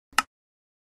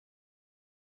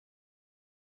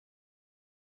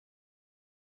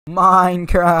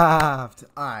Minecraft.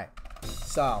 Alright,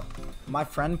 so my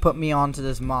friend put me onto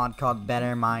this mod called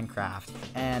Better Minecraft,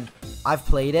 and I've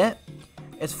played it.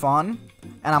 It's fun,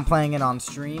 and I'm playing it on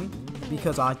stream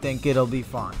because I think it'll be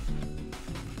fun.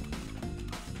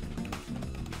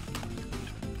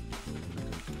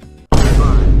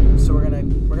 Alright, so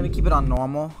we're gonna keep it on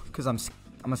normal because I'm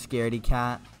a scaredy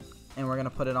cat, and we're gonna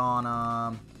put it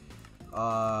on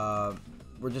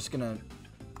we're just gonna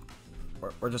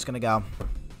go.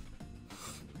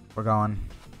 We're going.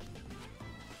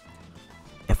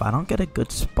 If I don't get a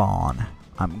good spawn,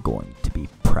 I'm going to be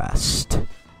pressed.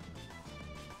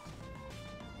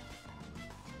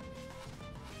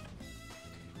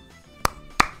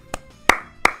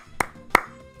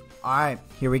 Alright,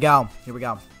 here we go. Here we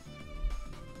go.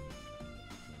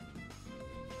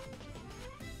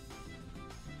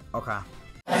 Okay.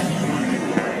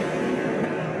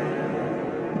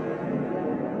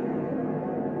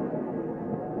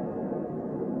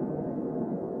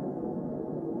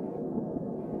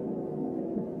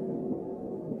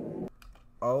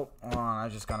 Oh, hold on, I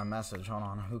just got a message. Hold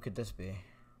on, who could this be?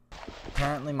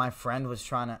 Apparently my friend was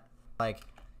trying to, like,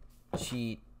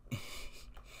 cheat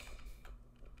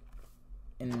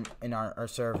in our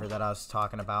server that I was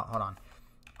talking about. Hold on.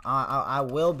 I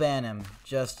will ban him.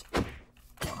 Just,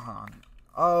 hold on.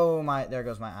 Oh, there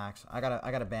goes my axe. I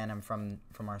gotta ban him from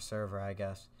our server, I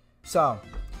guess. So,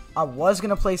 I was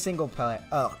gonna play single player,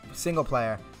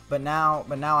 but now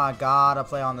I gotta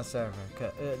play on the server,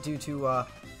 due to,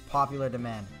 popular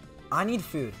demand. I need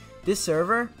food. This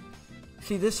server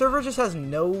just has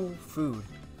no food.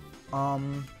 I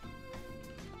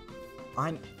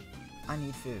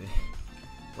need food.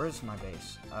 Where's my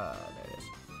base? There it is.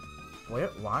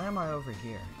 Why am I over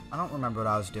here? I don't remember what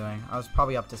I was doing. I was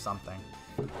probably up to something.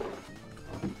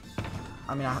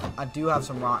 I mean, I do have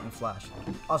some rotten flesh.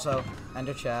 Also,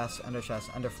 ender chest, ender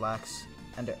flex,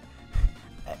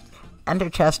 ender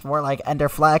chest, more like ender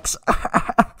flex.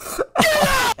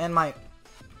 And of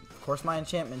course, my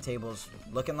enchantment table's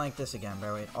looking like this again,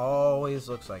 bro. It always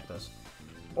looks like this.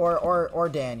 Or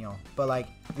Daniel. But, like,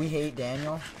 we hate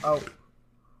Daniel. Oh.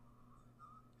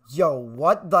 Yo,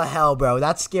 what the hell, bro?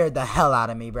 That scared the hell out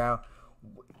of me, bro.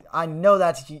 I know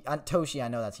that's you. Toshi, I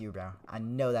know that's you, bro. I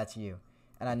know that's you.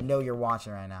 And I know you're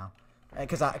watching right now.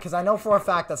 Because I know for a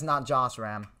fact that's not Joss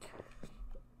Ram.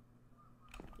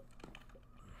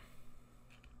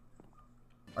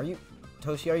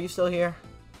 Toshi, are you still here?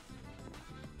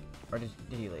 Or did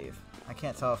he leave? I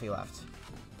can't tell if he left.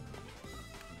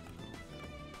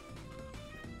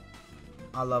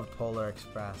 I love Polar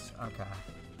Express. Okay.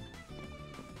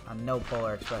 I know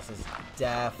Polar Express is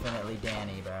definitely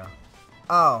Danny, bro.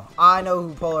 Oh, I know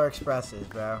who Polar Express is,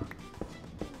 bro.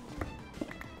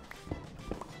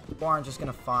 Warren's just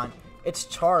gonna find... It's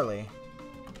Charlie.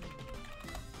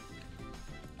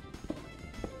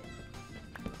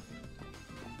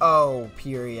 Oh,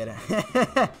 period.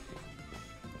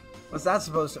 What's that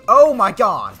supposed to... Oh my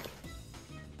god!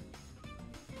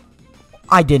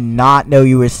 I did not know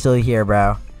you were still here,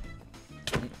 bro.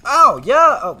 Oh,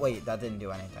 yeah! Oh, wait, that didn't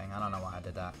do anything. I don't know why I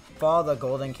did that. Follow the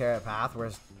golden carrot path.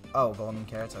 Where's... Oh, golden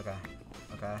carrots? Okay.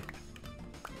 Okay.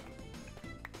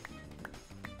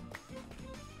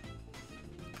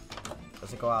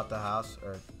 Does it go out the house,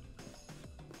 or... Is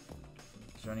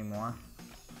there any more?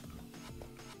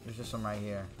 There's just some right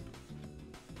here.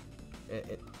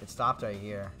 It stopped right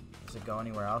here. Does it go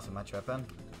anywhere else? Am I tripping?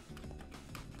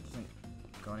 It doesn't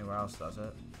go anywhere else, does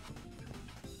it?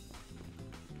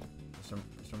 Is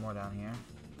there more down here?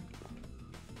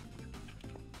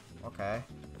 Okay.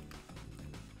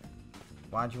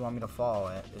 Why'd you want me to follow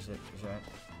it? Is there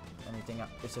anything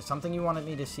else? Is there something you wanted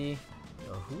me to see?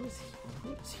 Yo, who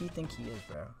does he think he is,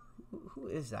 bro? Who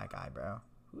is that guy, bro?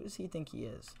 Who does he think he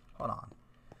is? Hold on.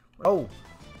 Oh!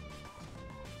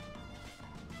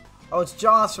 Oh, it's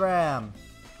Joss Ram!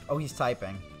 Oh, he's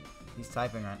typing. He's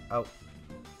typing right. Oh.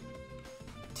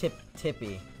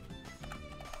 Tippy.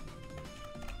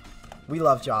 We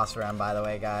love Joss Ram, by the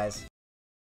way, guys.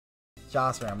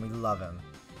 Joss Ram, we love him.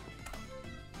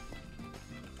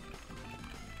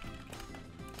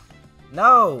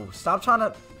 No! Stop trying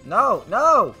to... No!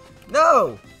 No!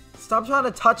 No! Stop trying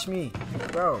to touch me,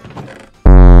 bro.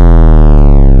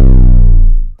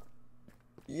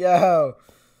 Yo.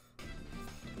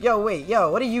 Yo, wait,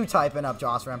 yo, what are you typing up,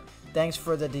 Joss Ram? Thanks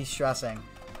for the de-stressing.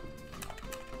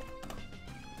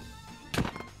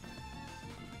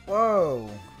 Whoa.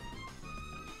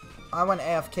 I went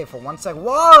AFK for 1 second.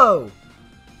 Whoa!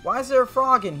 Why is there a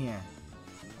frog in here?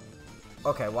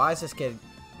 Okay, why is this kid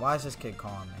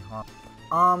calling me? Huh?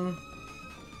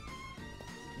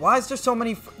 Why is there so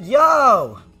many...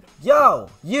 Yo! Yo,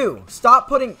 you, stop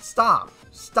putting, stop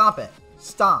it,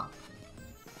 stop.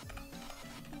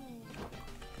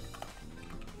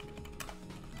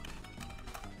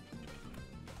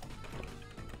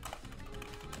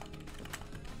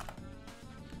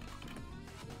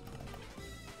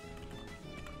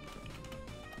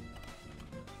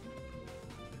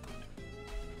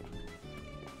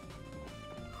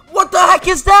 What the heck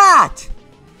is that?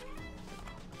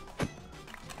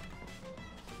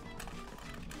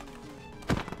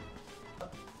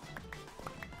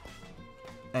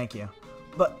 Thank you.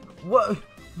 But what?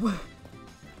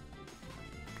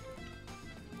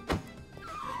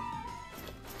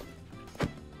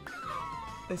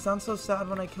 They sound so sad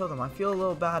when I kill them. I feel a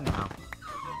little bad now.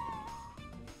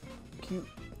 Cute.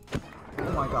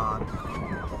 Oh my god.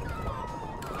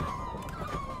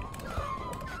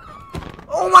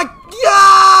 Oh my,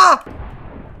 yeah!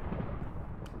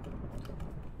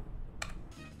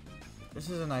 This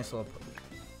is a nice little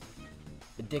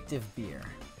addictive beer.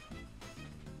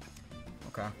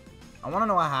 Okay. I want to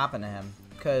know what happened to him,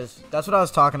 because that's what I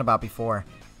was talking about before.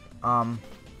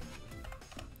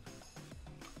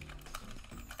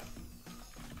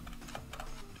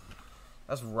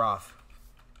 That's rough.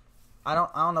 I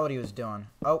don't know what he was doing.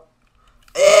 Oh.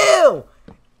 Ew!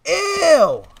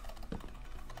 Ew!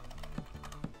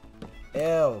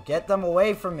 Ew, get them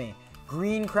away from me.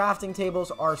 Green crafting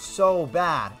tables are so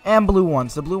bad. And blue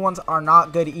ones. The blue ones are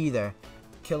not good either.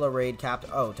 Killer raid captain.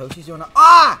 Oh, Toshi's doing a...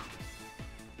 Ah!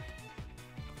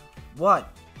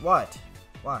 What? What?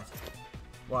 What?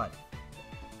 What?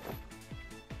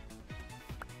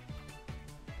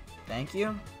 Thank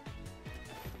you.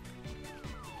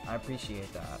 I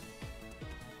appreciate that.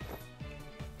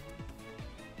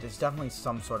 There's definitely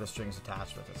some sort of strings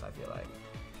attached with this, I feel like.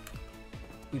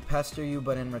 We pester you,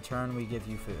 but in return, we give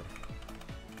you food.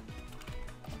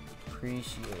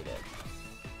 Appreciate it.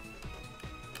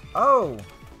 Oh!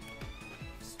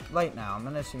 It's late now. I'm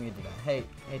gonna assume you did that. Hey,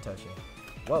 Toshi.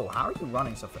 Whoa, how are you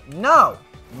running so fast? No!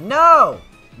 No!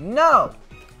 No!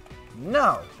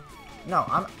 No! No,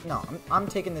 I'm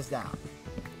taking this down.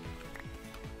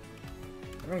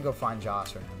 I'm gonna go find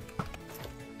Josh right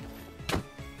now.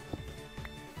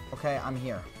 Okay, I'm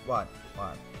here. What?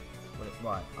 What?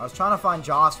 What? I was trying to find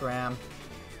Joss Ram.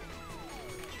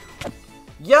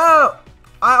 Yo!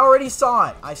 I already saw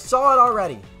it. I saw it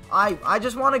already. I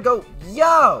just want to go.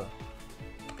 Yo!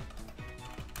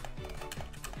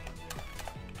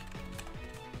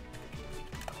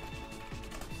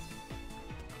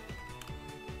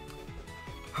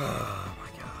 Oh my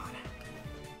god.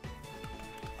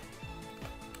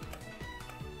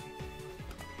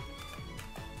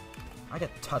 I get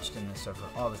touched in this server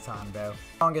all the time, bro.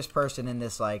 Strongest person in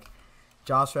this, like,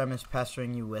 Joss Ram is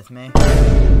pestering you with me.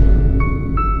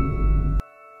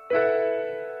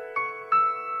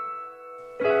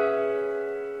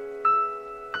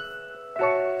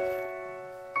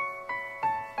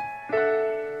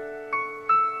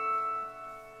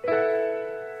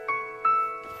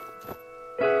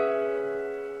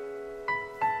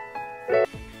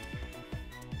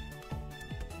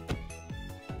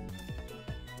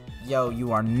 Yo,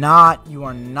 you are not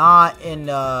in,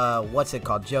 what's it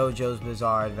called? JoJo's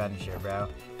Bizarre Adventure, bro.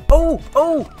 Oh,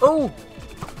 oh, oh!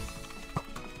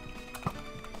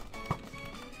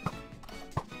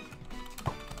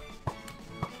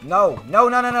 No, no,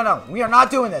 no, no, no, no. We are not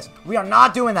doing this. We are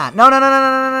not doing that. No, no, no, no,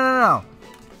 no, no, no,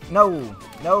 no, no. No,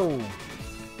 no.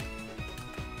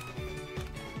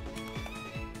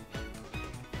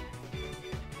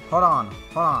 Hold on,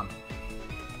 hold on.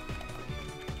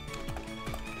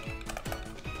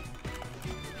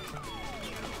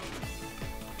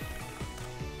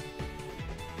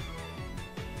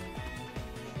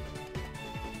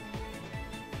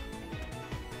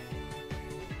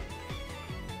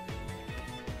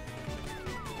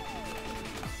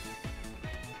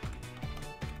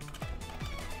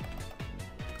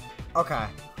 Okay,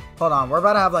 hold on. We're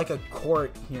about to have like a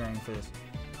court hearing for this.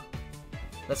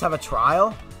 Let's have a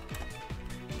trial.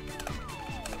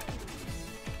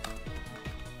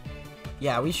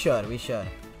 Yeah, we should. We should.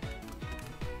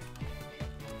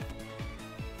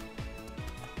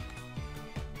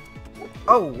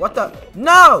 Oh, what the?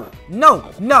 No! No!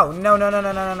 No! No! No! No!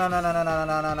 No! No! No! No! No! No! No!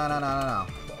 No! No! No! No! No! No!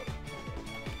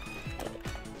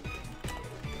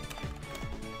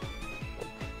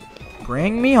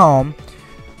 Bring me home.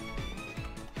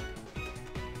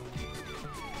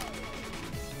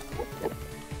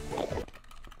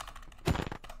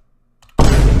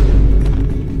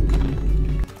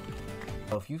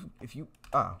 If you,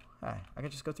 oh, hey, I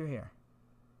could just go through here.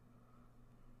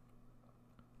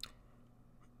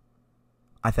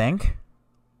 I think.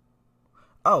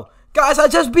 Oh, guys, I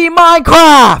just beat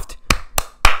Minecraft!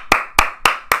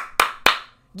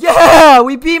 Yeah,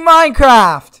 we beat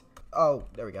Minecraft! Oh,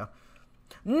 there we go.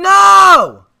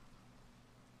 No!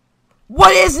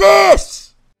 What is this?